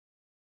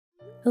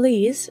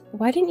Elise,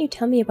 why didn't you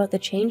tell me about the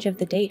change of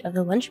the date of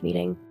the lunch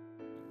meeting?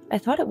 I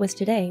thought it was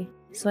today,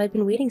 so I'd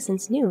been waiting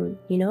since noon,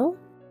 you know?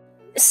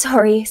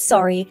 Sorry.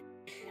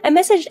 I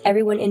messaged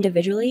everyone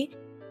individually,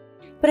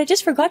 but I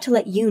just forgot to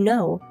let you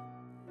know.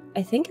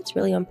 I think it's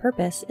really on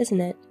purpose,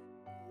 isn't it?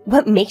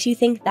 What makes you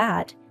think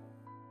that?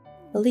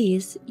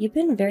 Elise, you've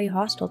been very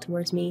hostile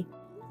towards me.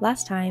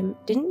 Last time,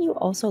 didn't you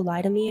also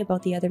lie to me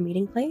about the other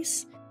meeting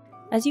place?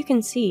 As you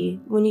can see,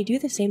 when you do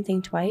the same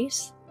thing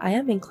twice, I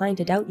am inclined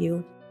to doubt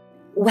you.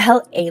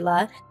 Well,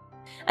 Ayla,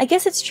 I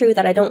guess it's true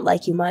that I don't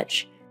like you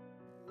much.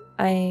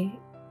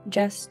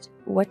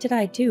 What did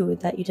I do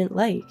that you didn't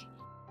like?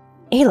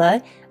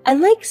 Ayla,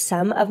 unlike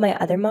some of my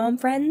other mom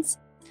friends,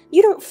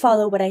 you don't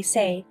follow what I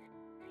say.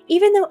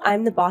 Even though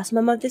I'm the boss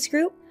mom of this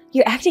group,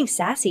 you're acting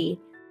sassy.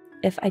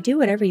 If I do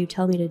whatever you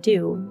tell me to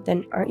do,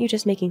 then aren't you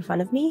just making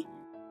fun of me?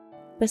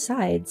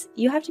 Besides,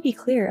 you have to be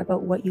clear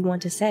about what you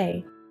want to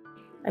say.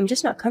 I'm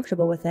just not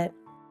comfortable with it.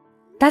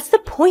 That's the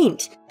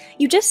point!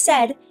 You just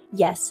said,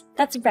 yes,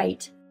 that's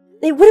right.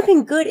 It would have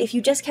been good if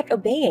you just kept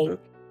obeying.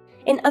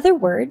 In other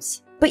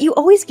words, but you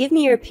always give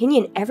me your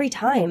opinion every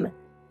time.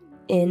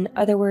 In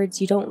other words,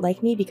 you don't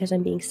like me because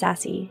I'm being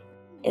sassy,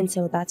 and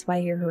so that's why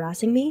you're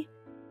harassing me?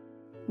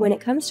 When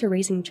it comes to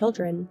raising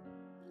children,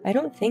 I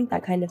don't think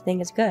that kind of thing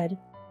is good.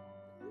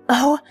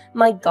 Oh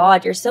my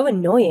god, you're so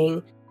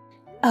annoying.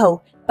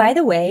 Oh, by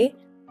the way,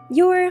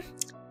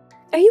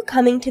 are you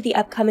coming to the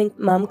upcoming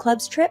Mom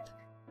Club's trip?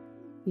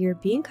 You're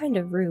being kind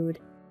of rude.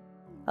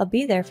 I'll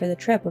be there for the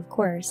trip, of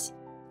course.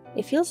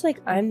 It feels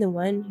like I'm the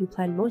one who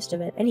planned most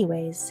of it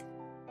anyways.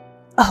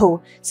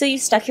 Oh, so you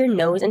stuck your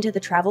nose into the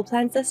travel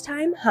plans this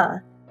time, huh?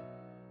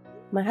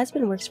 My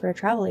husband works for a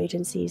travel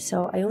agency,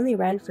 so I only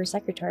ran for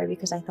secretary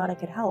because I thought I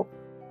could help.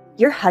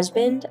 Your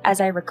husband,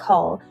 as I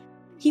recall,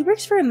 he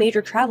works for a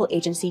major travel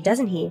agency,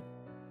 doesn't he?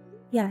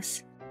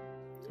 Yes.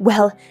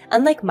 Well,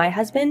 unlike my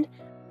husband,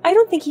 I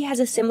don't think he has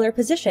a similar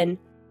position.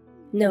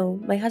 No,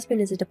 my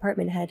husband is a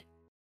department head.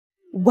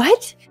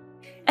 What?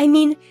 I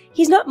mean,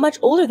 he's not much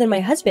older than my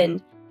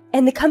husband,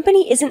 and the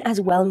company isn't as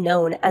well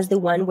known as the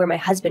one where my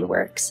husband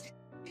works.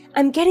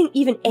 I'm getting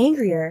even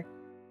angrier.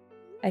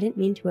 I didn't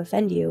mean to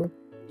offend you.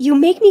 You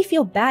make me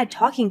feel bad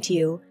talking to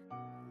you.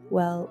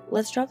 Well,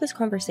 let's drop this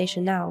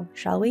conversation now,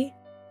 shall we?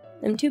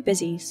 I'm too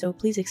busy, so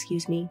please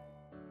excuse me.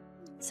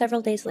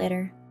 Several days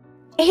later.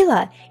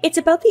 Ayla, it's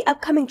about the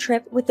upcoming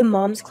trip with the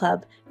Moms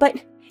Club, but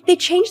they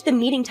changed the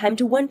meeting time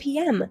to 1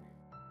 p.m.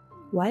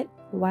 What?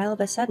 Why all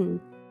of a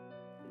sudden?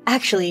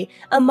 Actually,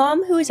 a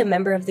mom who is a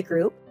member of the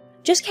group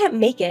just can't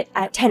make it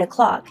at 10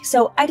 o'clock,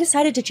 so I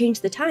decided to change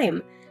the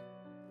time.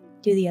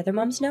 Do the other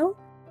moms know?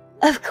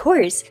 Of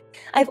course!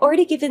 I've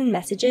already given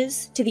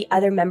messages to the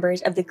other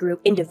members of the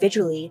group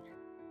individually.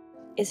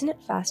 Isn't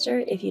it faster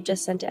if you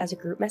just sent it as a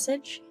group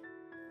message?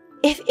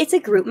 If it's a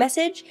group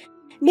message,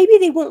 maybe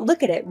they won't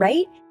look at it,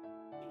 right?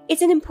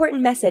 It's an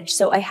important message,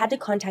 so I had to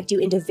contact you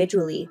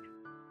individually.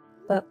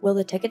 But will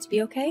the tickets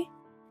be okay?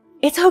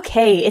 It's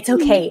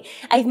okay.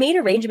 I've made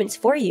arrangements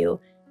for you.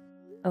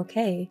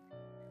 Okay.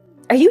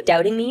 Are you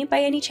doubting me by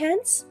any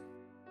chance?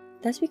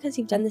 That's because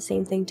you've done the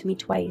same thing to me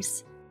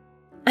twice.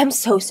 I'm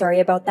so sorry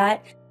about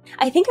that.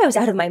 I think I was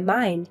out of my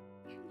mind.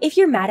 If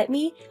you're mad at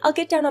me, I'll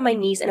get down on my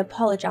knees and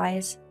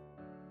apologize.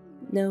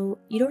 No,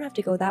 you don't have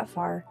to go that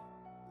far.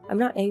 I'm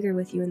not angry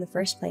with you in the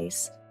first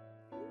place.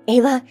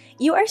 Ayla,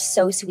 you are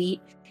so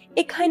sweet.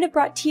 It kind of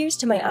brought tears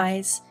to my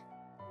eyes.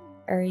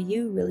 Are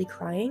you really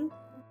crying?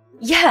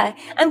 Yeah,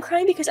 I'm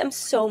crying because I'm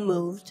so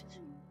moved.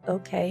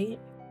 Okay.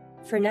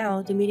 For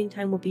now, the meeting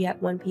time will be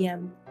at 1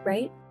 p.m.,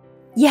 right?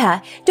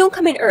 Yeah, don't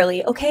come in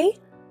early, okay?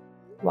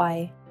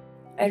 Why?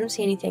 I don't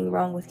see anything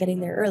wrong with getting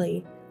there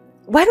early.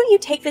 Why don't you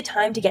take the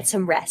time to get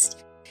some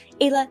rest?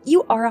 Ayla,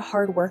 you are a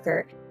hard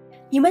worker.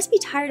 You must be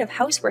tired of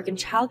housework and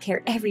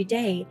childcare every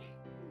day.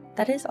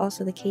 That is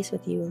also the case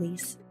with you,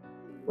 Elise.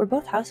 We're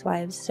both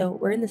housewives, so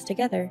we're in this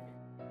together.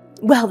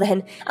 Well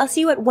then, I'll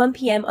see you at 1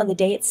 p.m. on the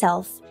day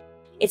itself.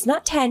 It's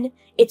not 10,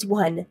 it's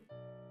 1.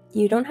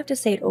 You don't have to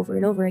say it over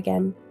and over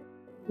again.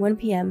 1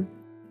 p.m.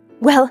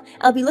 Well,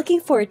 I'll be looking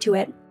forward to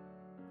it.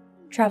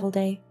 Travel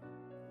day.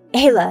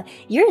 Ayla,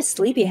 you're a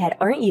sleepyhead,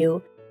 aren't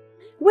you?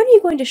 When are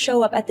you going to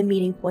show up at the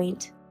meeting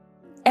point?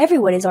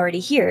 Everyone is already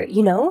here,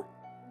 you know?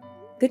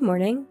 Good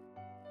morning.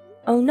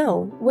 Oh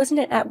no, wasn't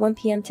it at 1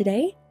 p.m.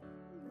 today?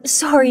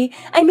 Sorry,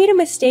 I made a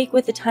mistake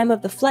with the time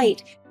of the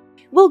flight.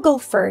 We'll go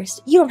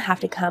first, you don't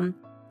have to come.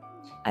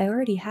 I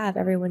already have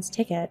everyone's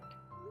ticket.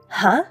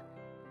 Huh?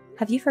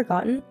 Have you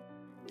forgotten?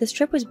 This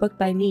trip was booked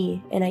by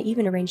me, and I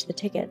even arranged the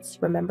tickets,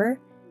 remember?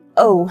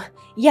 Oh,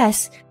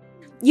 yes.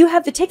 You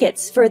have the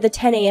tickets for the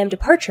 10 a.m.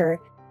 departure.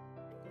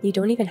 You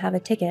don't even have a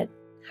ticket.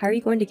 How are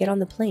you going to get on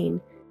the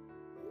plane?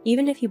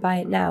 Even if you buy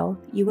it now,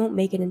 you won't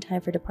make it in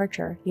time for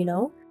departure, you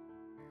know?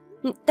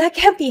 That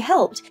can't be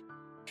helped.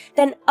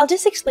 Then I'll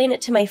just explain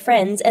it to my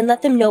friends and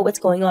let them know what's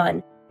going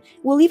on.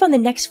 We'll leave on the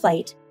next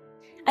flight.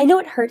 I know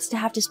it hurts to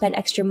have to spend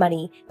extra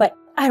money, but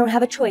I don't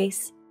have a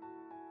choice.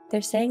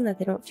 They're saying that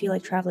they don't feel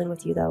like traveling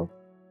with you, though.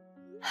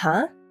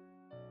 Huh?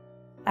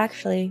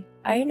 Actually,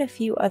 I and a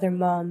few other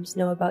moms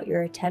know about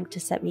your attempt to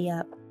set me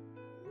up.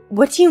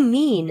 What do you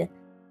mean?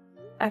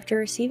 After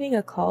receiving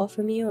a call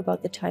from you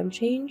about the time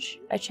change,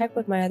 I checked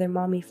with my other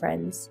mommy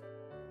friends.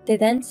 They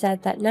then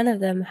said that none of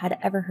them had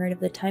ever heard of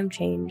the time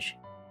change,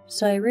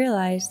 so I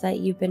realized that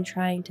you've been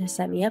trying to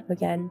set me up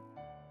again.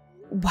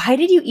 Why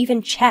did you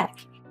even check?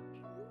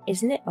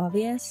 Isn't it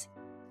obvious?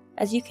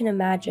 As you can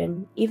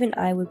imagine, even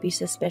I would be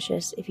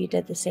suspicious if you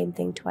did the same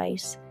thing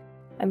twice.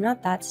 I'm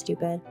not that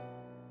stupid.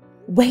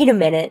 Wait a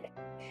minute.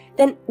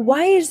 Then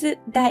why is it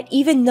that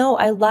even though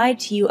I lied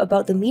to you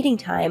about the meeting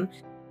time,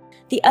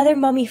 the other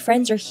mommy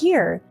friends are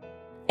here?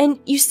 And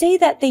you say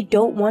that they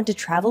don't want to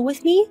travel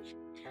with me?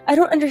 I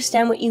don't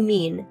understand what you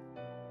mean.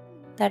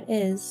 That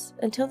is,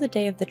 until the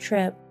day of the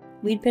trip,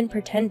 we'd been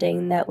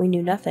pretending that we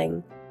knew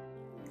nothing.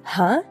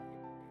 Huh?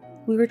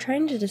 We were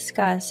trying to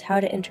discuss how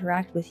to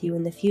interact with you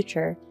in the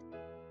future,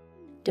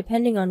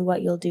 depending on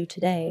what you'll do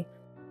today.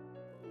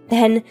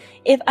 Then,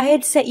 if I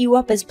had set you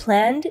up as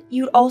planned,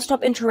 you'd all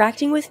stop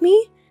interacting with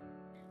me?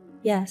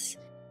 Yes,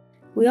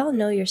 we all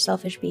know your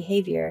selfish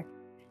behavior,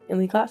 and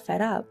we got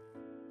fed up,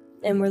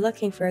 and we're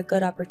looking for a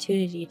good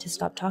opportunity to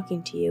stop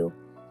talking to you.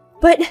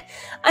 But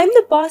I'm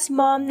the boss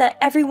mom that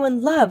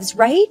everyone loves,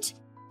 right?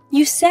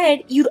 You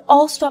said you'd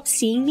all stop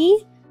seeing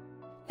me?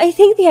 I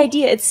think the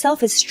idea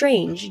itself is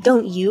strange,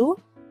 don't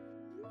you?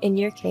 In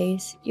your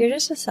case, you're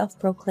just a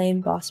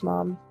self-proclaimed boss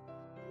mom.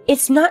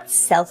 It's not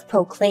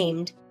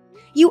self-proclaimed.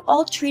 You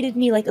all treated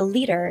me like a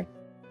leader.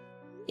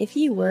 If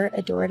you were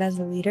adored as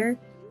a leader,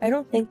 I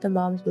don't think the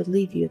moms would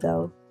leave you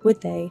though,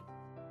 would they?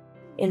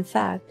 In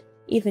fact,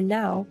 even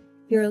now,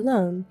 you're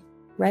alone,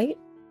 right?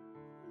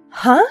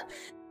 Huh?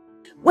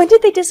 When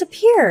did they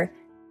disappear?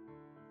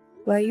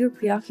 While you were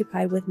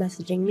preoccupied with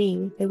messaging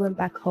me, they went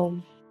back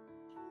home.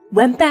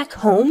 Went back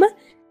home?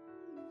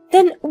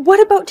 Then what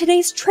about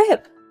today's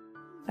trip?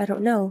 I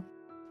don't know.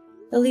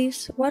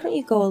 Elise, why don't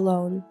you go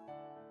alone?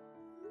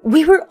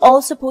 We were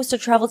all supposed to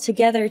travel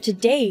together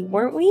today,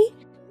 weren't we?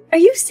 Are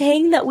you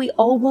saying that we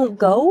all won't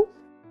go?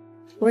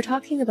 We're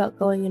talking about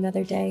going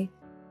another day.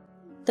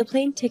 The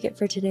plane ticket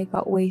for today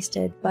got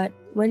wasted, but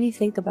when you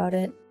think about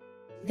it,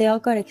 they all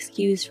got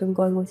excused from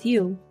going with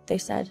you, they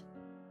said.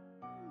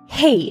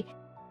 Hey,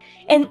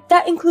 and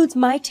that includes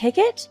my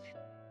ticket?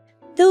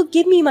 They'll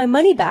give me my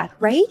money back,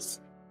 right?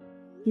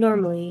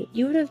 Normally,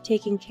 you would have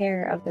taken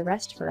care of the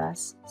rest for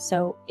us,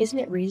 so isn't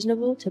it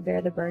reasonable to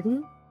bear the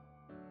burden?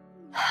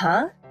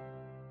 Huh?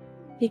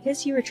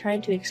 Because you were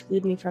trying to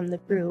exclude me from the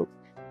group,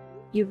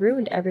 you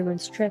ruined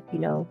everyone's trip, you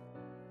know.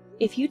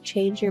 If you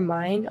changed your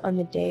mind on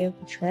the day of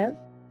the trip,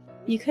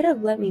 you could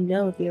have let me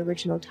know the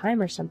original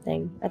time or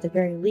something, at the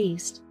very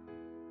least.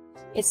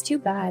 It's too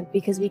bad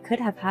because we could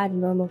have had a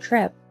normal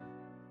trip.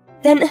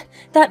 Then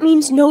that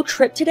means no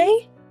trip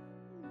today?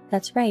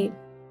 That's right.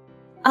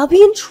 I'll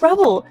be in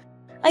trouble.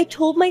 I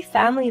told my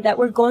family that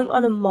we're going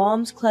on a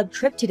mom's club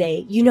trip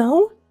today, you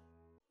know?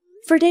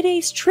 For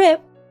today's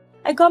trip,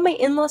 I got my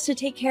in-laws to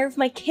take care of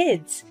my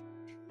kids.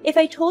 If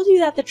I told you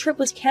that the trip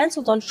was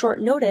cancelled on short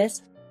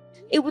notice,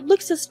 it would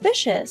look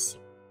suspicious.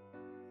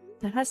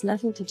 That has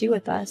nothing to do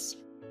with us.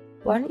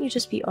 Why don't you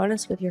just be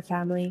honest with your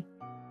family?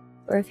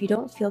 Or if you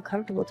don't feel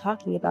comfortable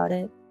talking about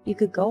it, you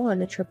could go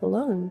on a trip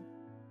alone.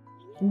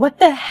 What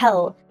the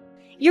hell?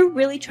 You're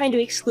really trying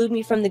to exclude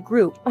me from the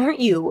group, aren't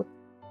you?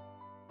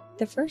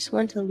 The first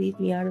one to leave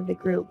me out of the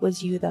group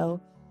was you, though.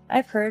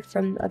 I've heard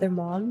from other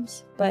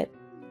moms, but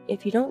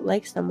if you don't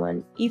like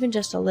someone, even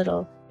just a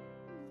little,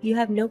 you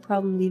have no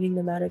problem leaving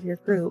them out of your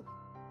group.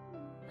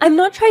 I'm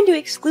not trying to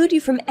exclude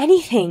you from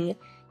anything.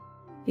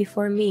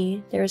 Before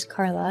me, there was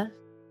Carla,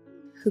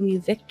 whom you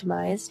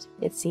victimized,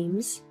 it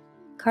seems.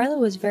 Carla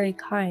was very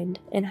kind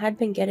and had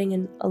been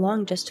getting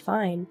along just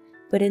fine,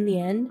 but in the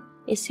end,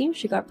 it seems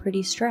she got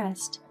pretty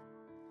stressed.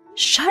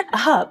 Shut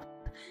up!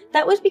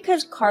 That was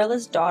because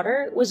Carla's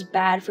daughter was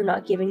bad for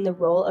not giving the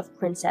role of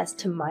princess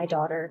to my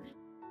daughter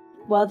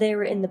while they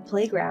were in the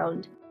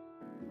playground.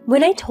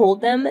 When I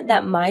told them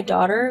that my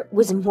daughter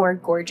was more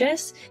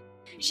gorgeous,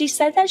 she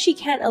said that she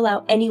can't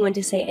allow anyone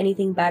to say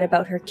anything bad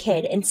about her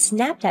kid and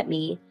snapped at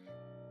me.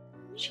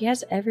 She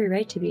has every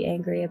right to be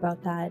angry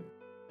about that.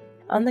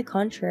 On the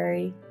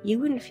contrary, you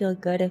wouldn't feel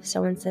good if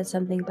someone said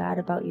something bad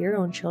about your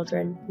own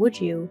children, would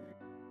you?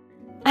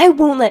 I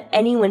won't let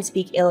anyone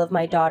speak ill of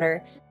my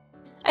daughter.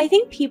 I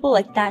think people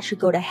like that should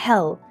go to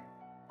hell.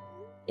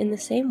 In the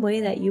same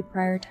way that you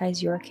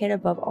prioritize your kid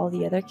above all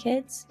the other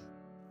kids,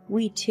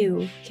 we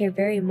too care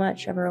very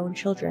much of our own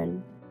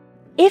children.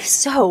 If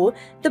so,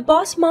 the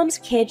boss mom's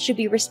kid should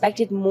be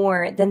respected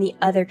more than the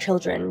other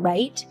children,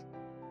 right?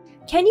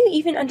 Can you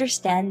even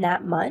understand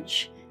that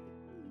much?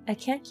 I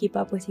can't keep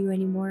up with you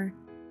anymore.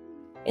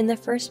 In the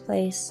first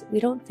place, we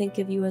don't think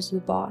of you as the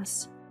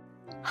boss.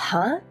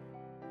 Huh?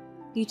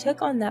 You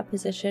took on that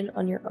position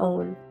on your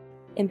own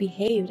and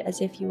behaved as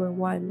if you were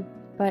one.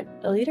 But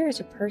a leader is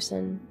a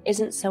person,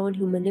 isn't someone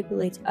who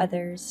manipulates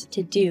others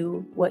to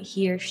do what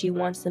he or she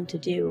wants them to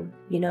do,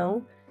 you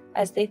know?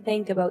 As they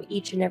think about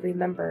each and every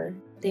member,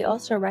 they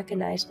also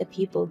recognize the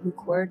people who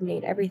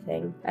coordinate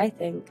everything, I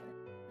think.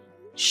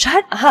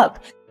 Shut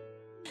up!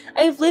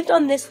 I've lived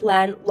on this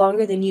land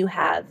longer than you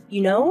have,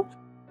 you know?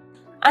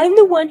 I'm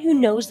the one who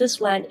knows this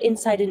land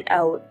inside and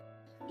out.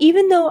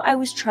 Even though I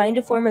was trying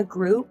to form a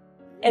group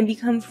and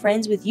become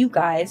friends with you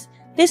guys,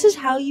 this is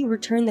how you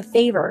return the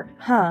favor,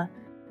 huh?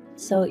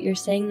 So you're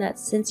saying that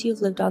since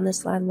you've lived on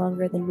this land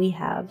longer than we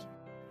have,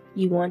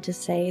 you want to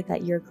say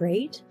that you're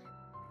great?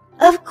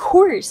 Of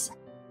course!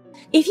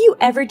 If you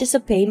ever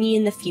disobey me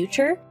in the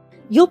future,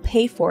 you'll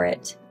pay for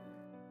it.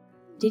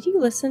 Did you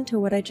listen to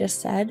what I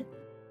just said?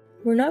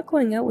 We're not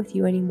going out with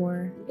you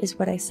anymore, is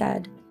what I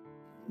said.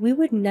 We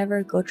would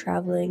never go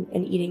traveling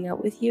and eating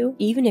out with you,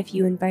 even if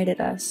you invited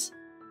us.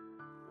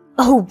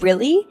 Oh,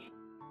 really?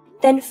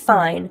 Then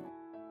fine.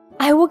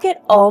 I will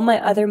get all my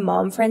other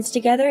mom friends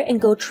together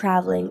and go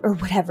traveling or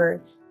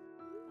whatever.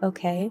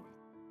 Okay.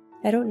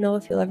 I don't know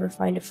if you'll ever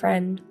find a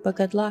friend, but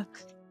good luck.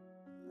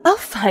 I'll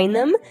find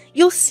them.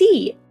 You'll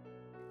see.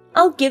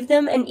 I'll give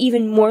them an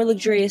even more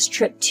luxurious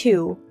trip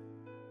too.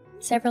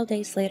 Several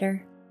days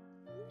later.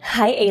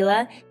 Hi,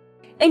 Ayla.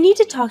 I need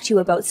to talk to you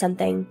about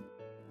something.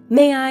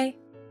 May I?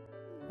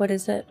 What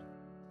is it?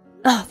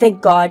 Oh,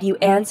 thank God you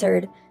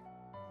answered.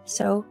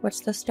 So,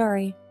 what's the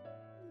story?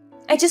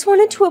 I just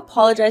wanted to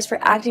apologize for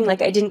acting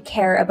like I didn't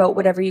care about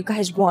whatever you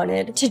guys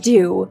wanted to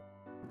do.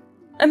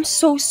 I'm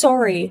so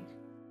sorry.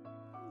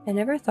 I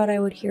never thought I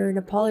would hear an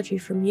apology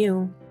from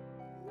you.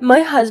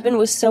 My husband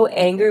was so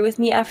angry with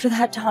me after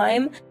that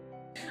time.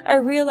 I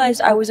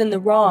realized I was in the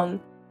wrong.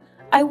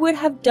 I would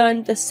have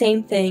done the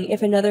same thing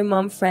if another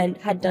mom friend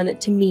had done it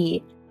to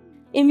me.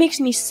 It makes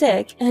me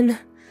sick, and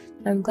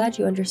I'm glad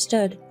you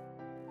understood.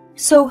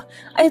 So,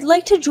 I'd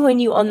like to join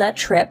you on that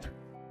trip.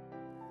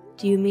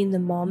 Do you mean the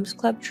Moms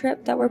Club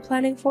trip that we're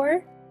planning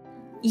for?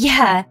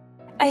 Yeah,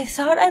 I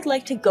thought I'd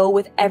like to go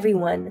with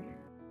everyone.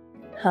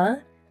 Huh?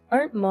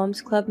 Aren't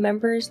Moms Club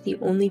members the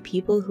only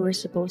people who are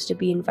supposed to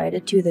be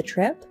invited to the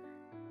trip?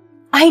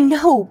 I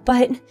know,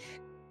 but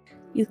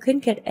you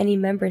couldn't get any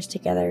members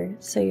together,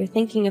 so you're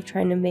thinking of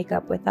trying to make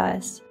up with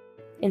us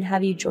and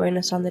have you join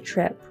us on the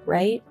trip,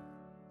 right?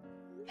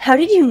 How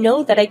did you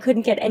know that I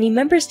couldn't get any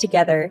members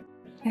together?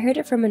 I heard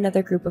it from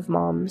another group of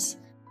moms.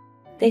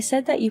 They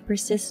said that you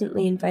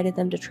persistently invited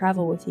them to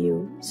travel with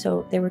you,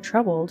 so they were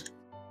troubled.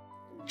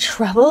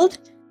 Troubled?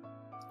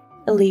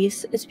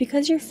 Elise, it's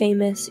because you're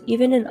famous,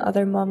 even in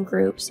other mom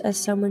groups, as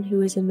someone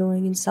who is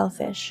annoying and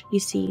selfish, you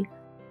see.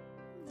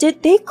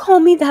 Did they call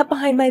me that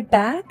behind my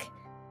back?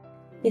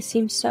 It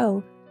seems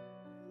so.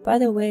 By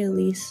the way,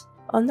 Elise,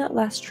 on that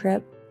last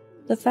trip,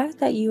 the fact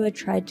that you had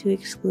tried to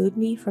exclude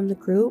me from the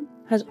group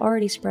has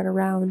already spread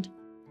around.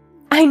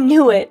 I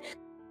knew it!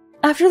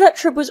 After that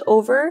trip was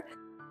over,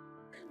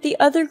 the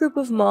other group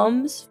of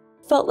moms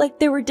felt like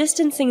they were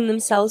distancing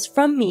themselves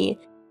from me.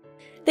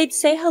 They'd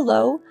say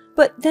hello,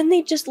 but then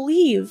they'd just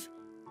leave.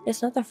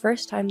 It's not the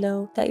first time,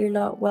 though, that you're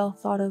not well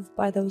thought of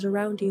by those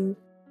around you.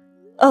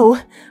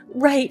 Oh,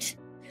 right.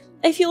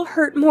 I feel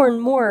hurt more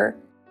and more.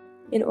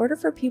 In order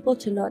for people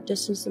to not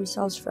distance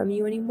themselves from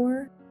you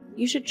anymore,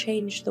 you should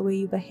change the way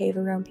you behave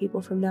around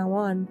people from now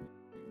on.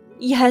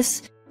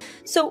 Yes,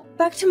 so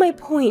back to my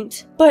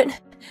point,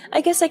 but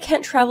I guess I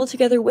can't travel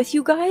together with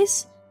you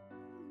guys?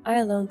 I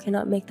alone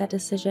cannot make that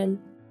decision.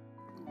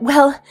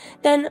 Well,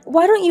 then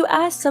why don't you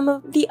ask some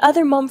of the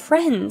other mom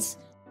friends?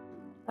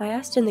 I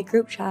asked in the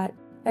group chat.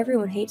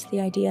 Everyone hates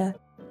the idea.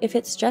 If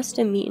it's just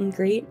a meet and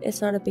greet,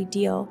 it's not a big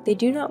deal. They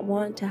do not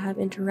want to have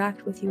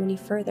interact with you any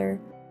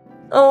further.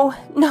 Oh,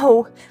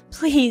 no,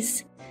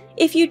 please.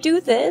 If you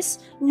do this,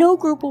 no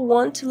group will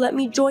want to let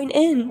me join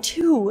in,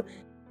 too.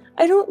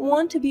 I don't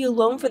want to be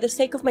alone for the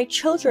sake of my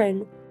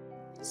children.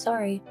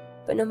 Sorry,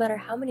 but no matter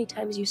how many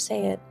times you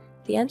say it,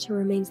 the answer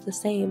remains the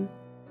same.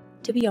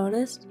 To be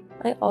honest,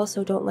 I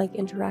also don't like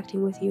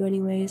interacting with you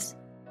anyways.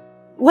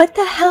 What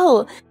the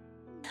hell?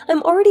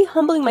 I'm already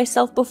humbling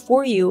myself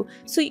before you,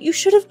 so you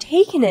should have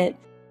taken it.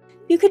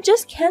 You could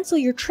just cancel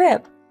your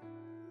trip.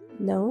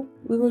 No,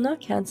 we will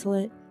not cancel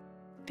it,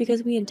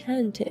 because we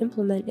intend to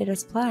implement it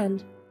as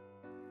planned.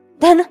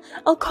 Then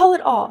I'll call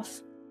it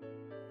off.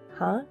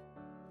 Huh?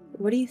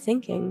 What are you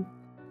thinking?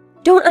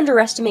 Don't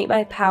underestimate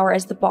my power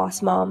as the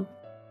boss mom.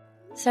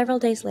 Several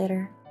days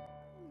later.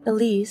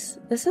 Elise,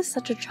 this is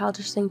such a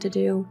childish thing to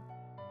do.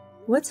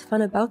 What's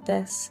fun about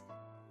this?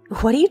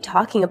 What are you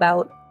talking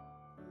about?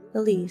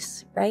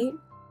 Elise, right?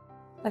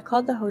 I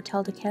called the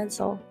hotel to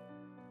cancel.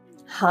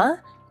 Huh?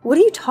 What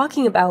are you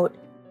talking about?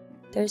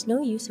 There's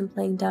no use in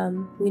playing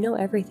dumb. We know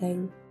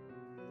everything.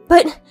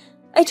 But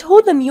I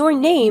told them your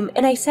name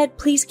and I said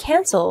please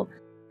cancel.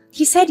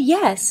 He said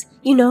yes,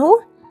 you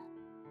know?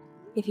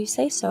 If you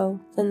say so,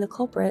 then the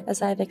culprit,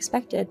 as I have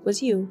expected,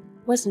 was you,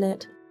 wasn't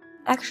it?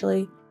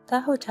 Actually,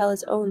 that hotel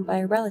is owned by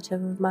a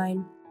relative of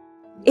mine.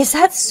 Is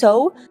that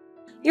so?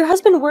 Your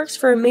husband works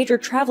for a major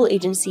travel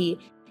agency,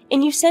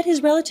 and you said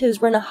his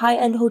relatives run a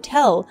high-end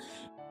hotel.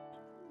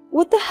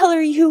 What the hell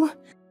are you?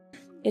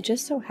 It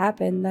just so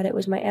happened that it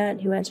was my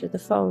aunt who answered the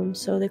phone,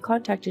 so they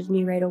contacted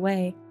me right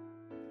away.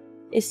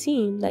 It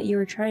seemed that you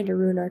were trying to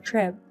ruin our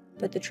trip,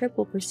 but the trip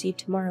will proceed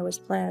tomorrow as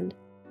planned.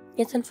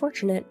 It's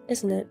unfortunate,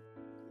 isn't it?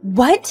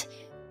 What?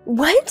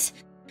 What?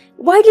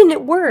 Why didn't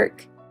it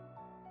work?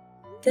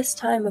 This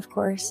time, of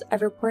course,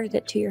 I've reported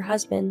it to your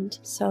husband,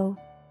 so...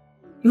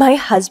 My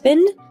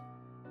husband?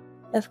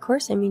 Of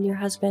course I mean your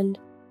husband.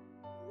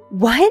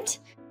 What?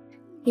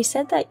 He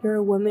said that you're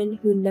a woman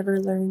who never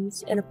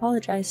learns and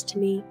apologized to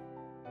me.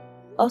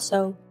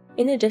 Also,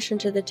 in addition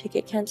to the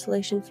ticket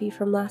cancellation fee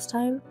from last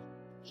time,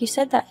 he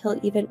said that he'll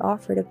even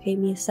offer to pay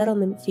me a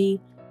settlement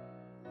fee.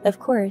 Of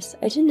course,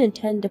 I didn't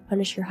intend to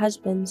punish your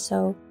husband,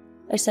 so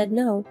I said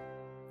no.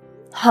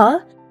 Huh?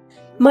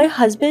 My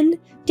husband?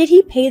 Did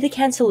he pay the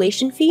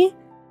cancellation fee?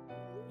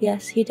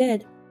 Yes, he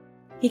did.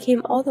 He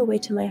came all the way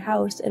to my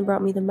house and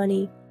brought me the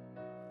money.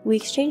 We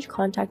exchanged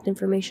contact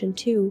information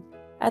too,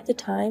 at the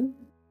time,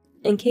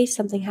 in case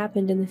something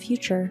happened in the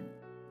future.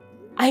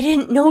 I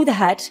didn't know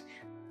that!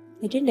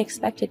 I didn't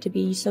expect it to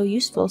be so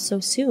useful so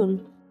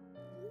soon.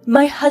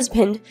 My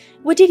husband!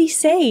 What did he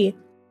say?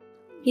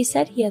 He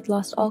said he had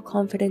lost all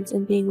confidence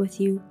in being with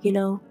you, you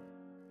know.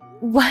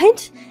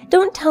 What?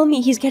 Don't tell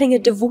me he's getting a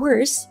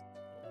divorce!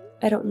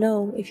 I don't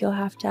know if you'll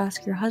have to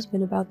ask your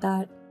husband about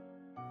that.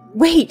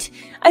 Wait!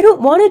 I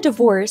don't want a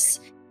divorce!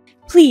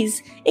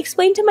 Please,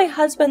 explain to my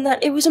husband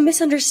that it was a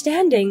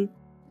misunderstanding.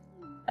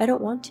 I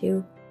don't want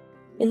to.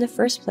 In the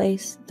first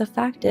place, the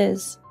fact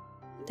is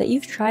that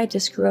you've tried to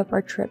screw up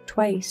our trip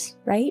twice,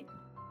 right?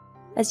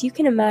 As you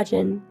can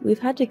imagine, we've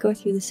had to go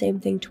through the same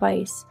thing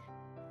twice.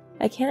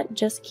 I can't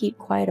just keep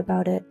quiet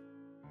about it.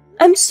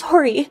 I'm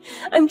sorry!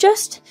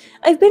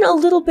 I've been a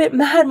little bit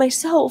mad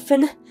myself,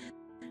 and...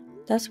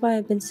 That's why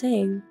I've been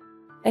saying,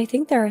 I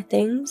think there are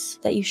things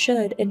that you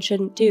should and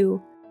shouldn't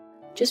do.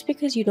 Just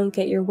because you don't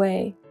get your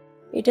way,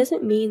 it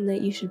doesn't mean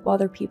that you should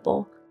bother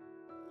people.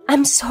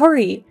 I'm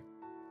sorry!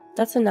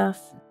 That's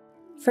enough.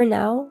 For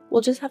now,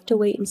 we'll just have to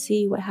wait and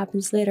see what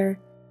happens later.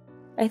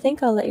 I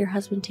think I'll let your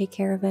husband take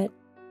care of it.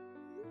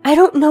 I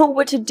don't know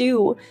what to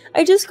do.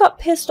 I just got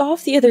pissed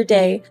off the other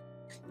day.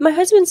 My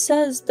husband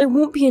says there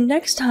won't be a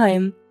next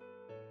time.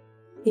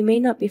 You may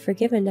not be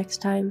forgiven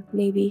next time,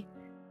 maybe.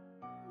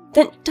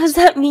 Then does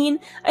that mean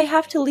I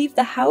have to leave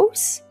the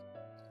house?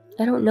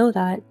 I don't know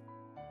that.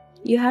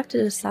 You have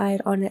to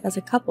decide on it as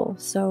a couple,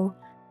 so...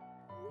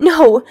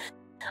 No!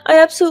 I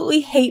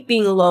absolutely hate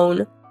being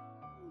alone.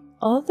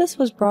 All of this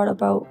was brought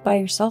about by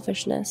your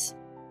selfishness.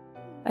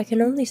 I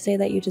can only say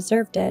that you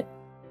deserved it.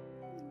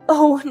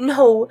 Oh,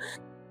 no!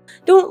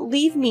 Don't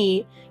leave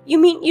me! You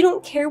mean you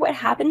don't care what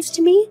happens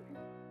to me?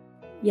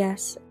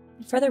 Yes.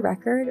 For the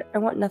record, I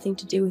want nothing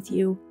to do with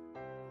you.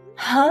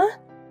 Huh?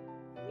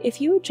 If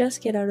you would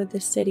just get out of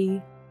this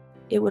city,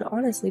 it would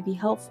honestly be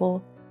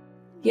helpful.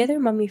 The other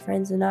mummy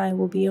friends and I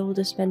will be able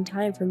to spend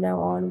time from now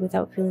on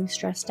without feeling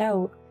stressed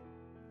out.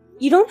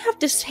 You don't have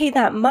to say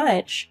that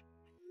much!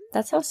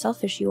 That's how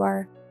selfish you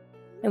are,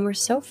 and we're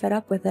so fed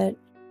up with it.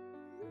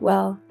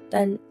 Well,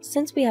 then,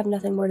 since we have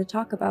nothing more to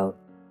talk about,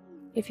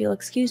 if you'll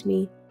excuse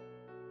me.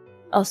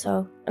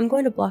 Also, I'm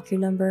going to block your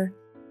number.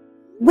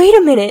 Wait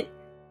a minute!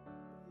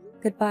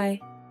 Goodbye.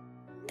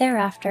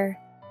 Thereafter.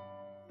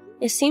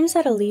 It seems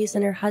that Elise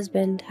and her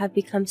husband have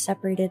become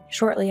separated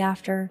shortly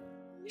after.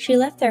 She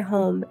left their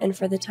home and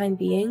for the time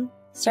being,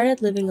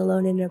 started living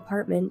alone in an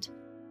apartment.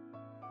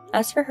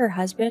 As for her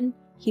husband,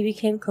 he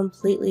became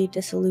completely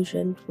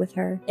disillusioned with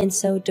her, and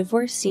so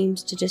divorce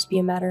seems to just be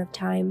a matter of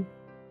time.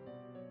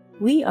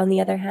 We, on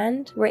the other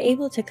hand, were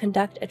able to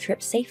conduct a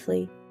trip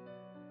safely.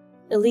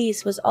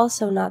 Elise was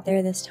also not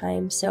there this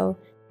time, so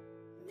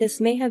this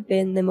may have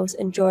been the most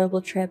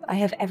enjoyable trip I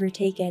have ever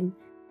taken.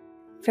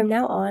 From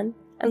now on,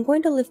 I'm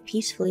going to live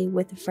peacefully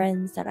with the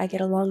friends that I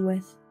get along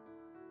with.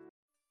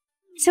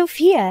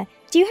 Sophia,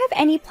 do you have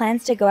any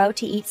plans to go out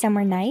to eat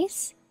somewhere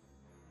nice?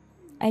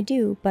 I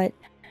do, but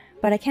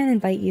I can't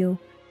invite you.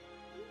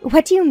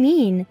 What do you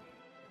mean?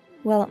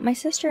 Well, my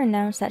sister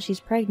announced that she's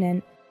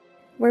pregnant.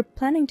 We're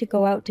planning to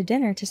go out to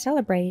dinner to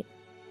celebrate.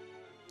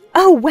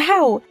 Oh,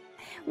 wow!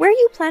 Where are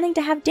you planning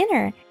to have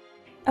dinner?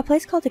 A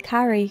place called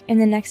Ikari in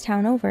the next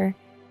town over.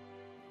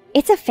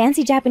 It's a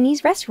fancy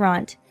Japanese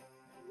restaurant.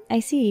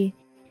 I see.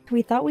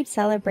 We thought we'd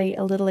celebrate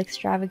a little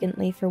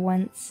extravagantly for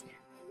once.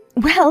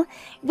 Well,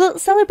 we'll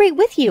celebrate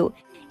with you.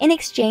 In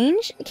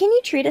exchange, can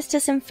you treat us to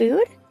some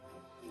food?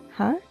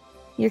 Huh?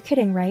 You're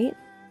kidding, right?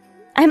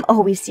 I'm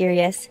always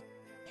serious.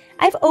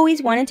 I've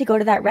always wanted to go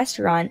to that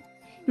restaurant.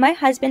 My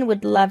husband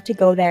would love to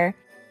go there.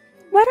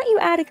 Why don't you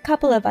add a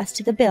couple of us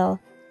to the bill?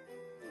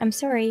 I'm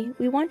sorry,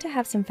 we want to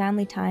have some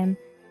family time.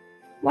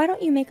 Why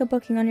don't you make a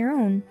booking on your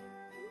own?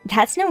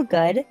 That's no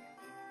good.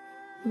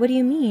 What do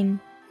you mean?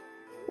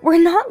 We're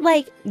not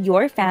like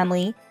your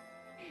family.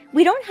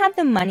 We don't have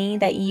the money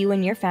that you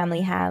and your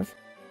family have.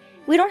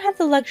 We don't have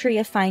the luxury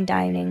of fine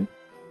dining.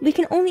 We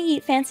can only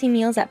eat fancy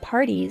meals at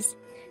parties.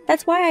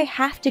 That's why I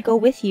have to go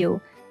with you.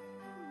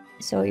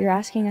 So you're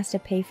asking us to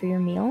pay for your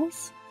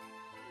meals?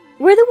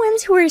 We're the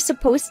ones who are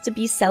supposed to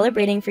be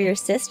celebrating for your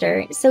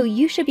sister, so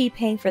you should be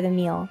paying for the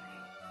meal.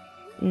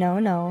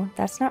 No,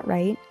 that's not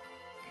right.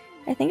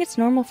 I think it's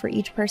normal for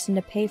each person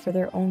to pay for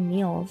their own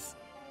meals.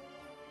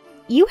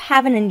 You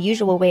have an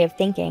unusual way of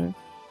thinking.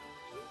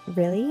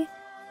 Really?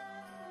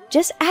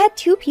 Just add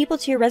 2 people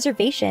to your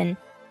reservation.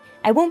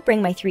 I won't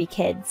bring my 3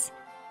 kids.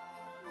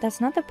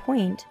 That's not the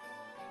point.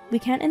 We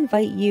can't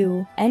invite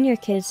you and your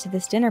kids to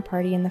this dinner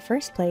party in the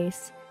first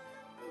place.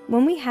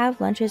 When we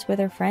have lunches with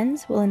our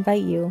friends, we'll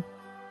invite you.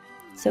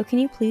 So can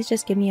you please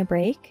just give me a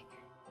break?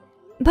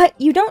 But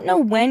you don't know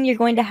when you're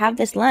going to have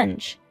this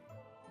lunch.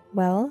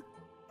 Well,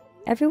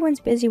 everyone's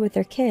busy with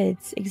their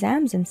kids,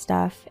 exams and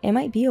stuff. It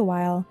might be a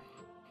while.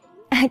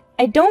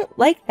 I don't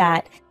like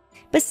that.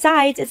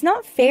 Besides, it's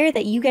not fair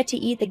that you get to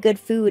eat the good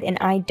food and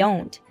I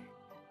don't.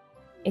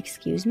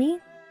 Excuse me?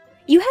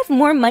 You have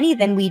more money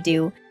than we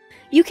do.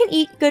 You can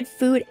eat good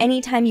food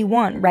anytime you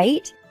want,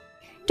 right?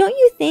 Don't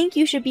you think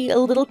you should be a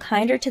little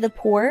kinder to the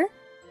poor?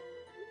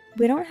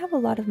 We don't have a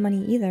lot of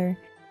money either.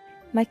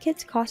 My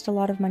kids cost a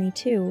lot of money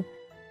too.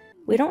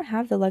 We don't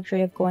have the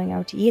luxury of going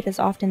out to eat as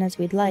often as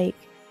we'd like.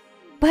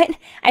 But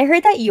I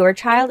heard that your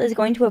child is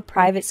going to a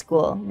private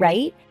school,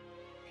 right?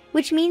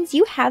 Which means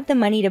you have the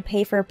money to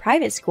pay for a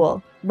private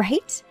school,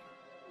 right?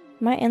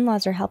 My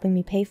in-laws are helping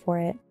me pay for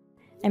it.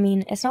 I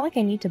mean, it's not like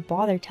I need to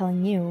bother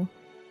telling you.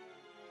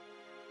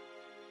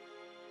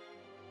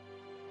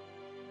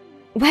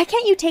 Why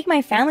can't you take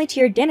my family to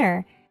your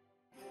dinner?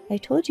 I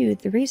told you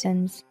the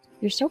reasons.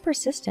 You're so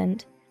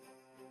persistent.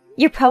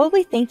 You're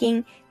probably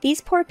thinking,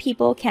 these poor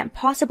people can't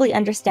possibly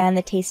understand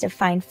the taste of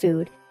fine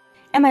food.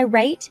 Am I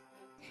right?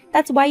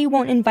 That's why you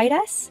won't invite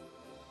us?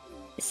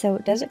 So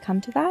does it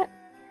come to that?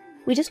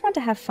 We just want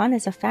to have fun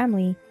as a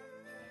family.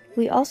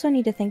 We also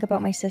need to think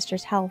about my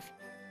sister's health.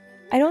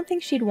 I don't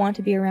think she'd want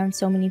to be around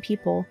so many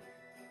people.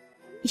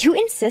 You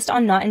insist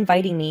on not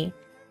inviting me.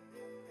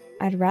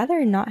 I'd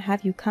rather not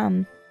have you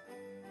come.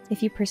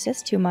 If you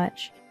persist too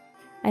much,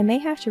 I may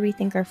have to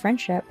rethink our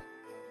friendship.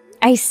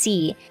 I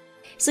see.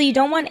 So you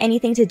don't want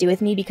anything to do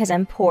with me because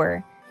I'm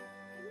poor.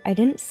 I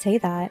didn't say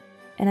that,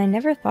 and I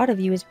never thought of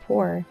you as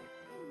poor.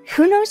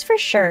 Who knows for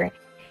sure?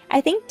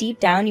 I think deep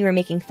down you were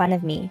making fun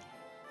of me.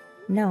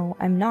 No,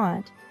 I'm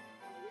not.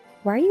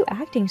 Why are you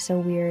acting so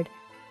weird?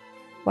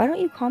 Why don't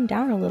you calm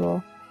down a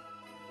little?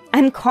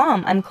 I'm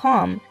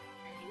calm.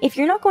 If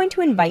you're not going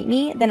to invite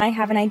me, then I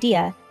have an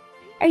idea.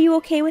 Are you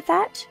okay with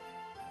that?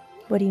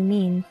 What do you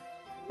mean?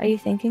 Are you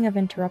thinking of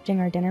interrupting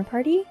our dinner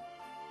party?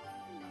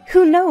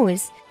 Who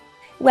knows?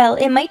 Well,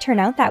 it might turn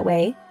out that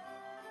way.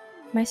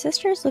 My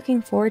sister is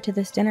looking forward to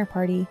this dinner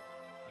party.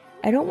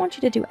 I don't want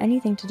you to do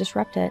anything to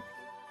disrupt it.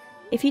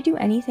 If you do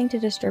anything to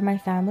disturb my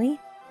family,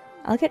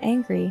 I'll get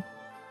angry.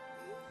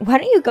 Why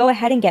don't you go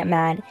ahead and get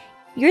mad?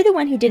 You're the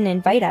one who didn't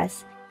invite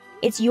us.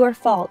 It's your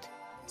fault,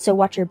 so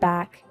watch your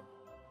back.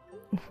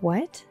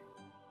 What?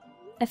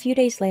 A few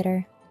days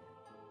later.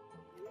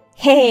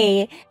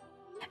 Hey!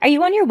 Are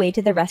you on your way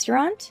to the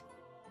restaurant?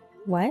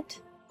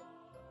 What?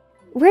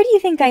 Where do you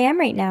think I am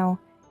right now?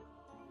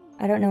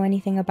 I don't know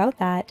anything about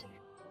that.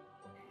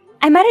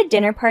 I'm at a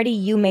dinner party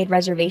you made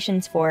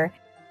reservations for.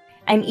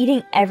 I'm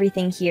eating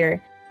everything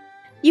here.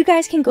 You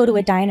guys can go to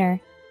a diner.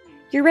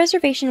 Your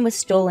reservation was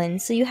stolen,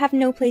 so you have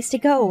no place to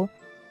go.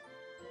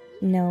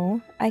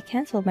 No, I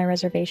canceled my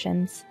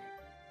reservations.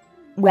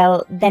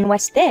 Well, then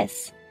what's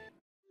this?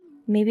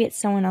 Maybe it's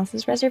someone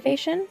else's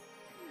reservation?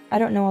 I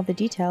don't know all the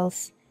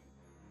details.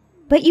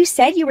 But you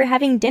said you were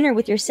having dinner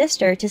with your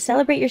sister to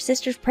celebrate your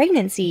sister's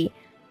pregnancy.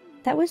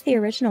 That was the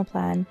original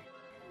plan,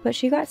 but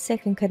she got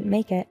sick and couldn't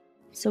make it,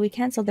 so we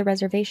canceled the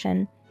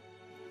reservation.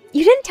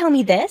 You didn't tell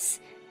me this!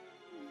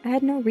 I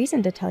had no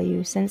reason to tell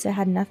you, since it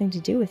had nothing to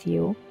do with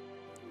you.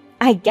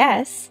 I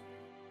guess.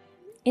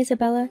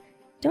 Isabella,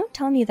 don't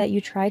tell me that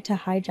you tried to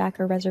hijack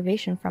our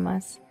reservation from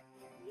us.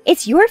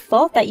 It's your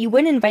fault that you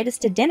wouldn't invite us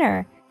to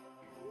dinner.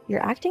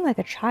 You're acting like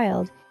a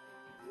child.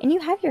 And you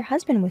have your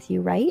husband with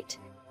you, right?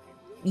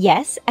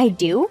 Yes, I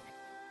do.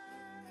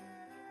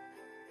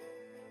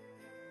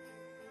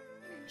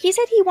 He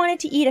said he wanted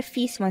to eat a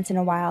feast once in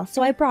a while,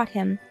 so I brought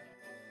him.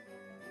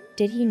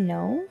 Did he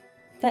know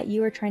that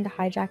you were trying to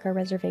hijack our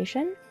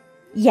reservation?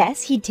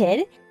 Yes, he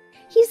did.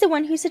 He's the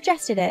one who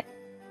suggested it.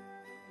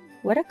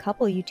 What a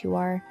couple you two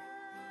are.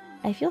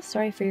 I feel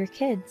sorry for your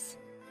kids.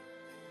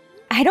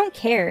 I don't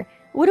care.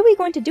 What are we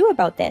going to do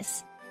about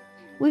this?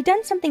 We've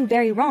done something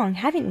very wrong,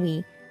 haven't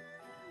we?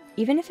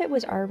 Even if it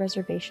was our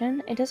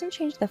reservation, it doesn't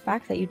change the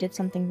fact that you did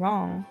something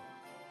wrong.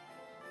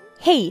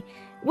 Hey,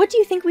 what do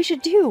you think we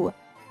should do?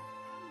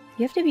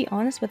 You have to be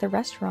honest with the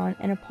restaurant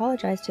and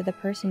apologize to the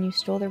person you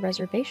stole the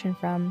reservation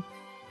from.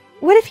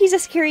 What if he's a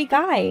scary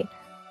guy?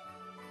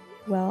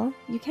 Well,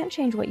 you can't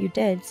change what you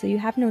did, so you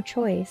have no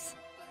choice.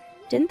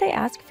 Didn't they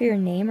ask for your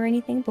name or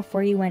anything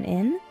before you went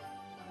in?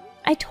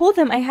 I told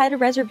them I had a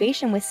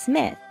reservation with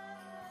Smith.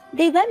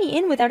 They let me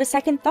in without a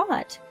second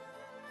thought.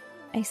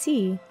 I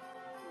see.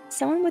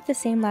 Someone with the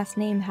same last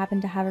name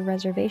happened to have a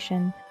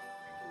reservation.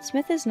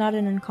 Smith is not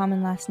an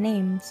uncommon last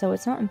name, so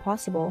it's not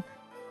impossible.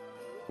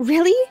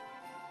 Really?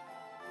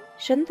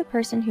 Shouldn't the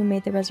person who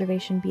made the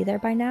reservation be there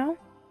by now?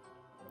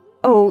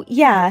 Oh,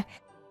 yeah.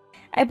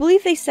 I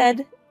believe they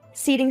said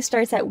seating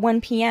starts at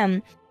 1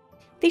 p.m.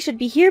 They should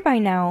be here by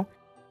now.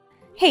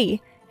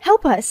 Hey,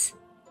 help us!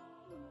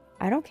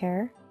 I don't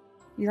care.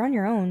 You're on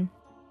your own.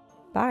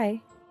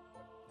 Bye.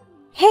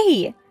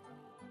 Hey!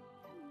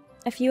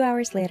 A few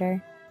hours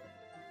later.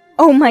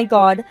 Oh my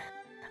god!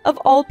 Of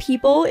all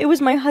people, it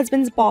was my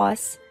husband's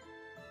boss.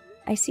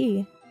 I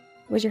see.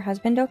 Was your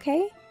husband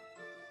okay?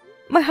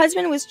 My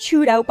husband was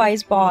chewed out by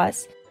his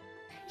boss.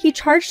 He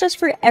charged us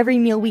for every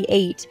meal we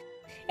ate,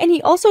 and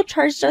he also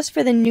charged us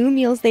for the new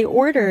meals they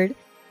ordered.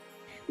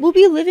 We'll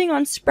be living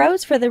on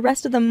Sprouts for the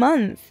rest of the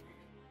month.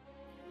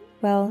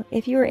 Well,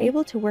 if you were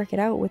able to work it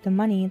out with the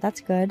money, that's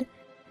good.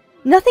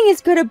 Nothing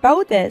is good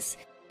about this.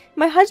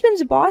 My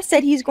husband's boss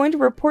said he's going to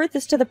report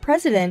this to the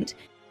president.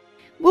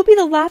 We'll be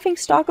the laughing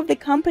stock of the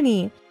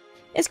company.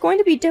 It's going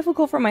to be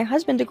difficult for my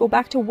husband to go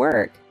back to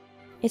work.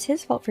 It's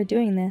his fault for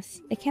doing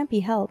this. It can't be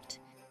helped.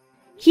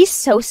 He's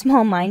so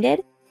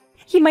small-minded.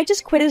 He might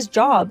just quit his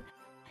job.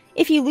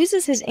 If he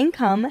loses his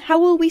income, how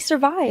will we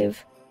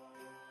survive?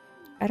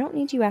 I don't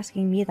need you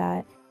asking me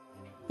that.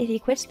 If he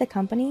quits the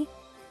company,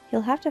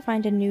 he'll have to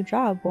find a new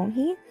job, won't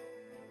he?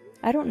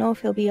 I don't know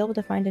if he'll be able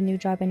to find a new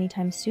job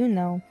anytime soon,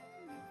 though.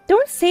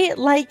 Don't say it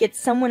like it's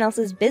someone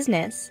else's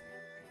business.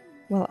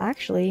 Well,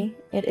 actually,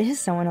 it is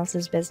someone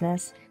else's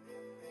business.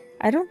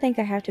 I don't think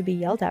I have to be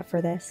yelled at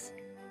for this.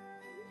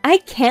 I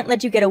can't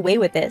let you get away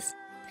with this.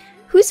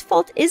 Whose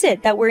fault is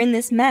it that we're in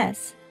this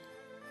mess?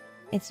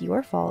 It's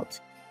your fault.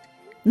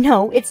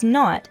 No, it's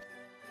not.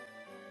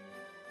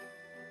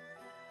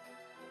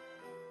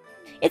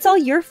 It's all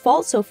your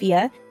fault,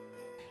 Sophia.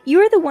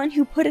 You're the one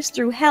who put us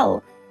through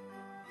hell.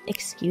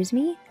 Excuse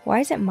me? Why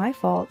is it my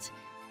fault?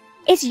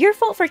 It's your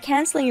fault for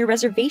canceling your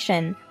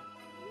reservation.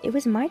 It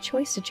was my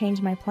choice to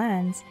change my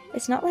plans.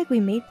 It's not like we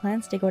made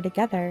plans to go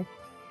together.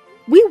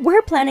 We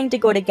were planning to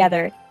go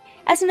together.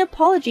 As an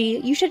apology,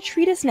 you should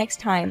treat us next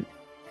time.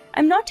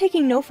 I'm not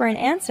taking no for an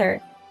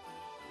answer.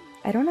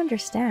 I don't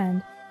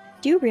understand.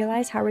 Do you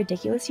realize how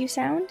ridiculous you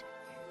sound?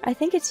 I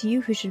think it's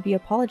you who should be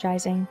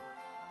apologizing.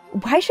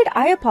 Why should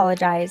I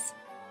apologize?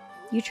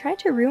 You tried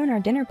to ruin our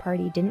dinner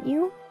party, didn't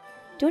you?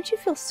 Don't you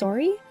feel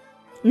sorry?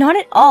 Not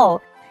at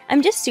all.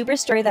 I'm just super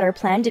sorry that our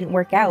plan didn't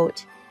work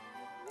out.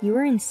 You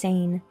were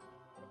insane.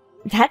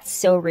 That's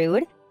so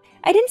rude.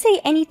 I didn't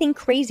say anything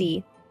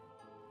crazy.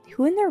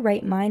 Who in their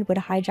right mind would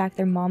hijack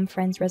their mom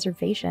friend's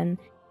reservation?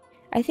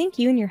 I think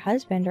you and your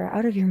husband are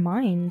out of your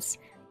minds.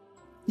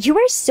 You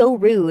are so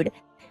rude,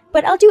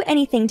 but I'll do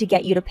anything to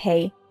get you to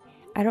pay.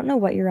 I don't know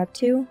what you're up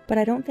to, but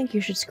I don't think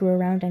you should screw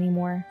around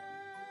anymore.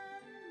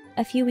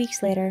 A few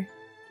weeks later.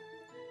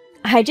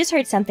 I just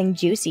heard something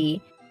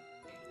juicy.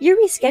 You're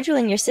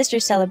rescheduling your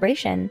sister's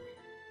celebration.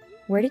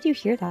 Where did you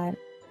hear that?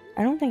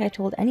 I don't think I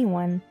told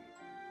anyone.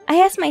 I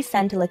asked my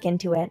son to look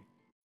into it.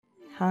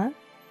 Huh?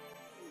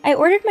 I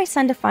ordered my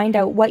son to find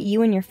out what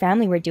you and your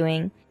family were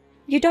doing.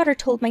 Your daughter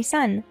told my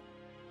son.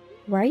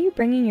 Why are you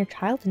bringing your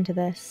child into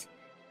this?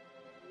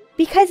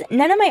 Because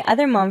none of my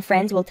other mom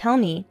friends will tell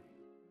me.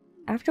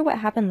 After what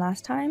happened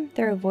last time,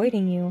 they're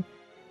avoiding you.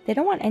 They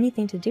don't want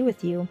anything to do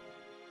with you.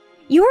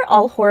 You are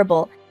all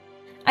horrible.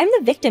 I'm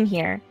the victim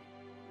here.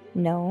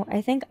 No,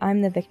 I think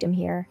I'm the victim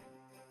here.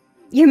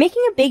 You're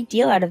making a big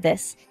deal out of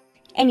this.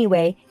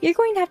 Anyway, you're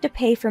going to have to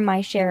pay for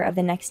my share of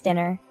the next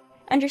dinner.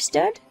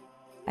 Understood?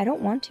 I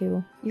don't want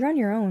to. You're on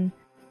your own.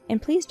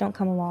 And please don't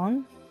come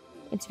along.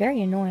 It's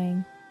very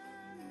annoying.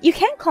 You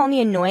can't call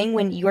me annoying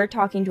when you're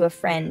talking to a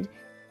friend.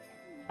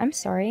 I'm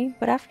sorry,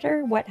 but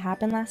after what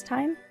happened last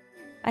time,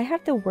 I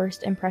have the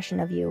worst impression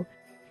of you.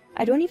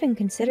 I don't even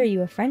consider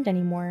you a friend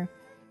anymore.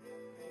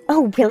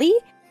 Oh, really?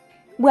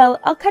 Well,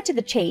 I'll cut to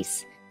the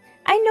chase.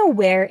 I know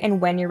where and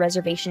when your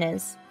reservation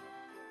is.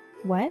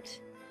 What?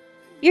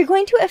 You're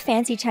going to a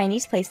fancy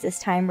Chinese place this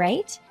time,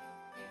 right?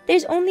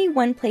 There's only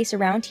one place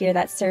around here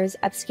that serves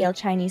upscale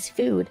Chinese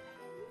food.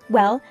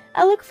 Well,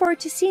 I look forward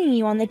to seeing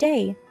you on the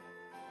day.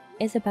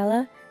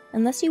 Isabella,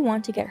 unless you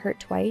want to get hurt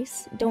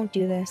twice, don't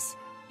do this.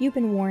 You've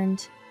been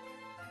warned.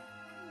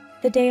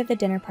 The day of the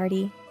dinner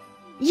party.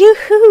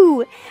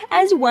 Yoo-hoo!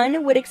 As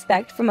one would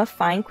expect from a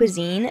fine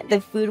cuisine,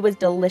 the food was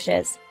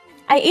delicious.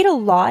 I ate a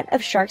lot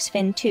of shark's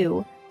fin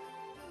too.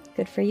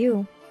 Good for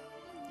you.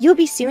 You'll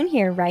be soon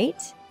here,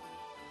 right?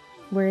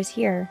 Where is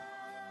here?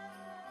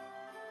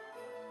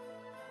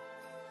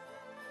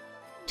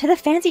 To the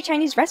fancy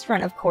Chinese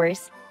restaurant, of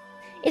course.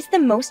 It's the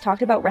most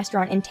talked about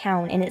restaurant in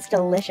town, and it's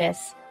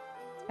delicious.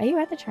 Are you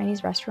at the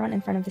Chinese restaurant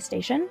in front of the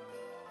station?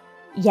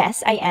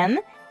 Yes, I am.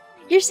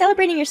 You're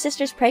celebrating your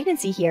sister's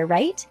pregnancy here,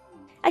 right?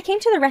 I came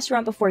to the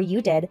restaurant before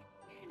you did.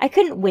 I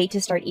couldn't wait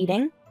to start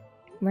eating.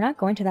 We're not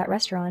going to that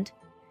restaurant.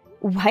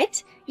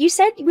 What? You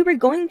said we were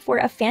going for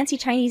a fancy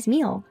Chinese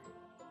meal.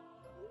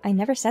 I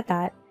never said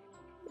that.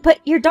 But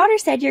your daughter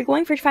said you're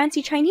going for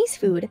fancy Chinese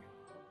food.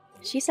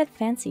 She said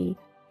fancy.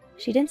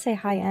 She didn't say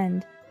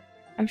high-end.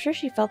 I'm sure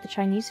she felt the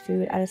Chinese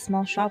food at a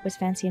small shop was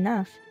fancy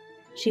enough.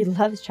 She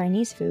loves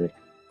Chinese food.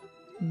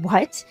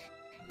 What?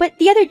 But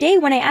the other day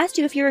when I asked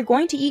you if you were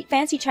going to eat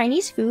fancy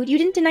Chinese food, you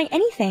didn't deny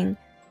anything.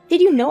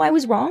 Did you know I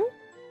was wrong?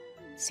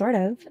 Sort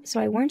of, so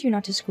I warned you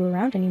not to screw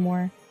around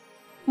anymore.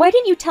 Why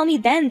didn't you tell me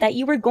then that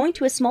you were going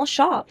to a small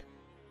shop?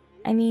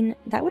 I mean,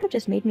 that would have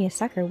just made me a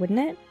sucker, wouldn't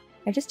it?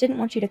 I just didn't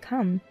want you to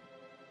come.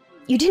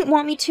 You didn't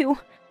want me to?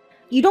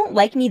 You don't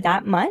like me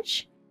that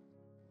much?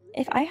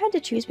 If I had to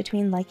choose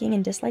between liking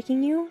and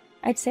disliking you,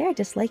 I'd say I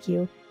dislike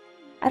you.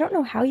 I don't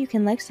know how you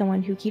can like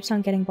someone who keeps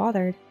on getting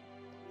bothered.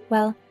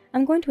 Well,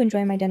 I'm going to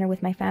enjoy my dinner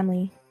with my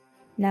family.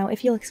 Now,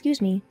 if you'll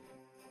excuse me.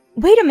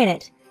 Wait a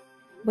minute!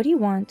 What do you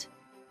want?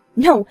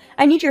 No,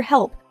 I need your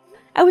help.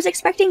 I was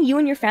expecting you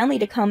and your family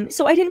to come,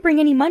 so I didn't bring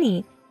any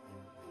money.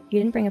 You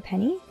didn't bring a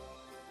penny?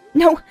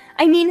 No,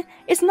 I mean,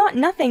 it's not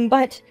nothing,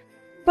 but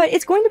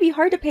it's going to be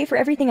hard to pay for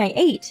everything I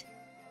ate.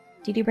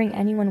 Did you bring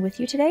anyone with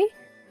you today?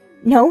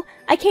 No,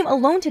 I came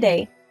alone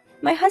today.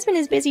 My husband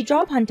is busy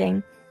job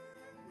hunting.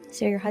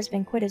 So your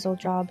husband quit his old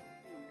job.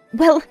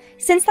 Well,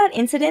 since that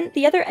incident,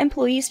 the other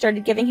employees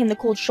started giving him the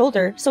cold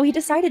shoulder, so he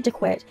decided to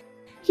quit.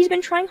 He's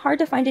been trying hard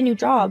to find a new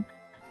job,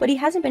 but he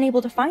hasn't been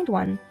able to find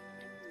one.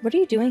 What are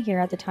you doing here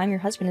at the time your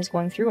husband is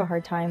going through a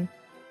hard time?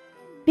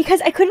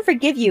 Because I couldn't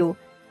forgive you.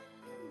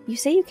 You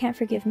say you can't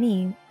forgive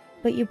me,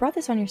 but you brought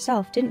this on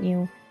yourself, didn't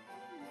you?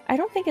 I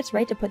don't think it's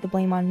right to put the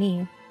blame on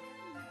me.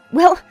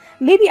 Well,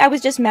 maybe I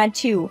was just mad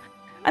too.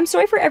 I'm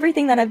sorry for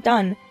everything that I've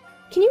done.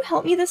 Can you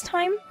help me this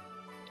time?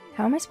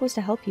 How am I supposed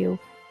to help you?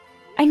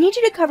 I need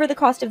you to cover the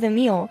cost of the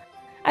meal.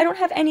 I don't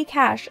have any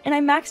cash, and I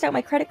maxed out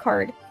my credit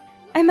card.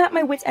 I'm at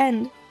my wit's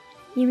end.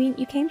 You mean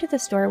you came to the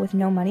store with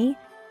no money?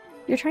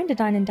 You're trying to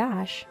dine and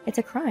dash. It's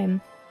a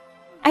crime.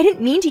 I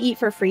didn't mean to eat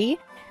for free.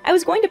 I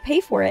was going to pay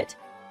for it.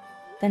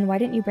 Then why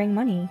didn't you bring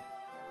money?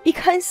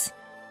 Because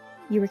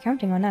you were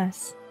counting on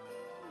us.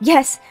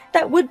 Yes,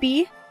 that would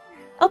be.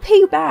 I'll pay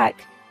you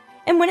back.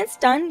 And when it's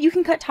done, you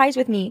can cut ties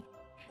with me.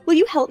 Will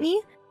you help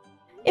me?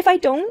 If I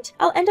don't,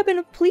 I'll end up in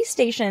a police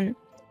station.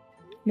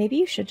 Maybe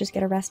you should just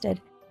get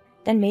arrested.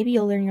 Then maybe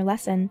you'll learn your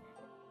lesson.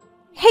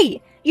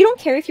 Hey, you don't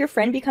care if your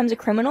friend becomes a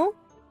criminal?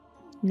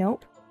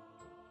 Nope.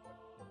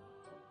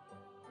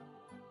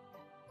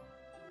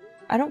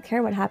 I don't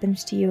care what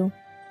happens to you.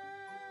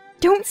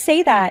 Don't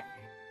say that!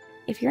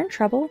 If you're in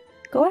trouble,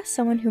 go ask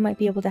someone who might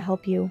be able to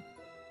help you.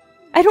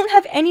 I don't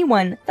have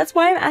anyone! That's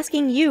why I'm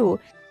asking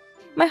you!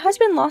 My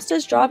husband lost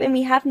his job and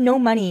we have no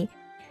money.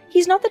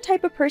 He's not the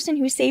type of person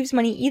who saves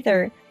money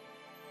either.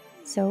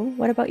 So,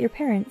 what about your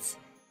parents?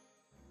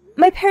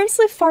 My parents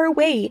live far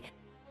away.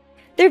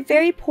 They're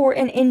very poor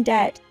and in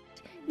debt.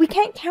 We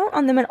can't count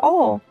on them at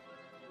all.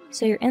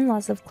 So your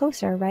in-laws live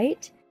closer,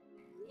 right?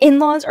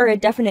 In-laws are a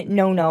definite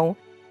no-no.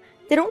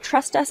 They don't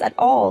trust us at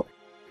all.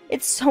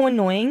 It's so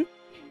annoying.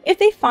 If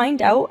they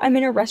find out I'm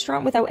in a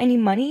restaurant without any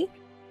money,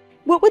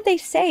 what would they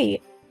say?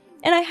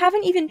 And I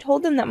haven't even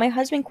told them that my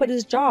husband quit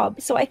his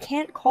job, so I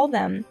can't call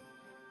them.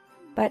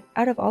 But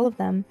out of all of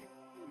them,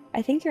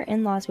 I think your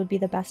in-laws would be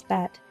the best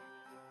bet.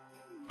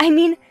 I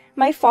mean,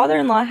 my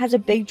father-in-law has a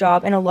big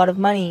job and a lot of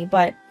money,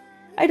 but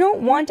I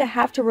don't want to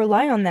have to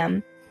rely on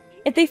them.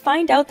 If they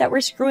find out that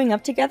we're screwing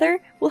up together,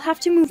 we'll have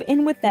to move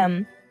in with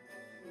them.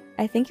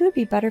 I think it would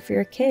be better for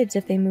your kids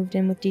if they moved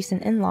in with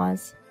decent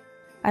in-laws.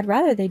 I'd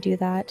rather they do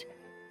that.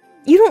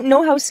 You don't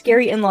know how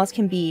scary in-laws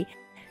can be.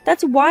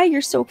 That's why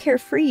you're so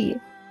carefree.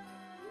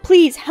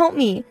 Please, help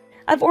me.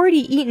 I've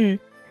already eaten.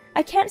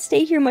 I can't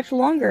stay here much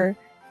longer.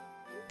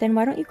 Then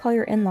why don't you call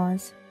your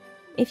in-laws?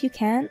 If you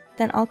can't,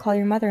 then I'll call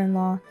your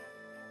mother-in-law.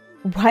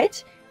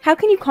 What? How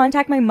can you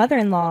contact my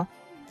mother-in-law?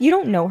 You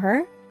don't know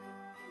her.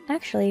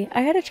 Actually,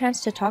 I had a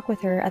chance to talk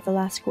with her at the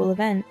last school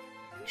event.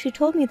 She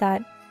told me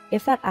that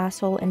if that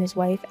asshole and his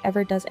wife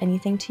ever does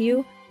anything to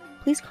you,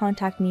 please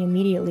contact me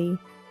immediately.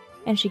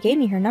 And she gave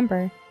me her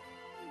number.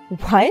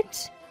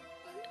 What?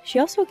 She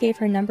also gave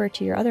her number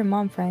to your other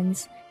mom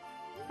friends.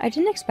 I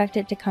didn't expect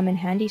it to come in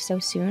handy so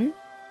soon.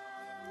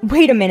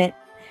 Wait a minute.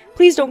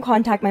 Please don't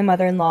contact my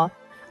mother-in-law.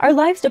 Our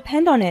lives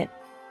depend on it.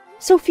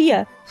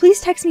 Sophia,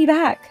 please text me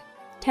back.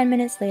 10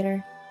 minutes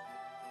later.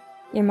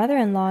 Your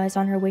mother-in-law is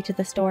on her way to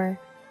the store.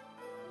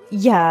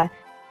 Yeah,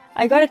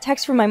 I got a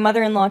text from my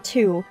mother-in-law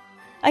too.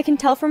 I can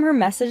tell from her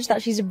message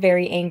that she's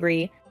very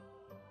angry.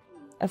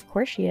 Of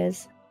course she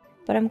is.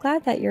 But I'm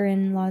glad that your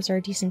in-laws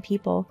are decent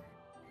people.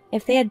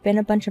 If they had been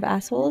a bunch of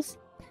assholes,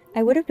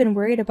 I would have been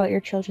worried about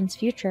your children's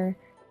future.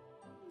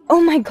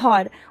 Oh my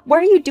god, why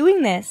are you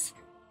doing this?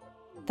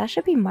 That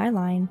should be my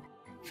line.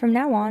 From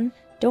now on,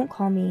 don't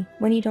call me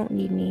when you don't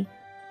need me.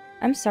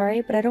 I'm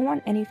sorry, but I don't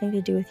want anything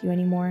to do with you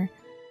anymore.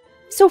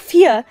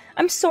 Sophia,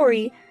 I'm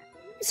sorry.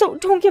 So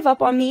don't give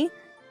up on me.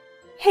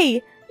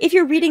 Hey, if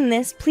you're reading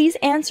this, please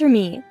answer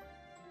me.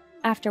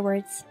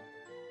 Afterwards.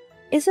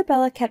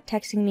 Isabella kept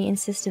texting me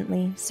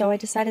insistently, so I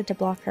decided to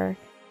block her.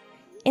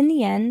 In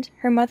the end,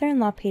 her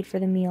mother-in-law paid for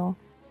the meal.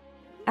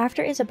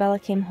 After Isabella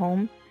came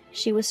home,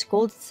 she was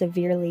scolded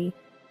severely.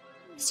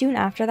 Soon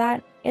after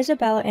that,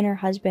 Isabella and her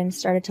husband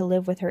started to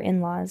live with her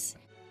in-laws.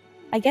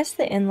 I guess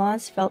the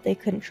in-laws felt they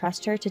couldn't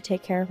trust her to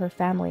take care of her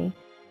family.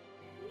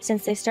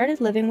 Since they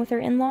started living with her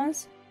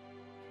in-laws,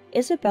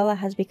 Isabella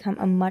has become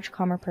a much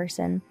calmer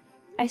person.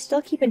 I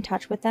still keep in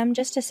touch with them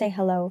just to say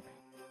hello,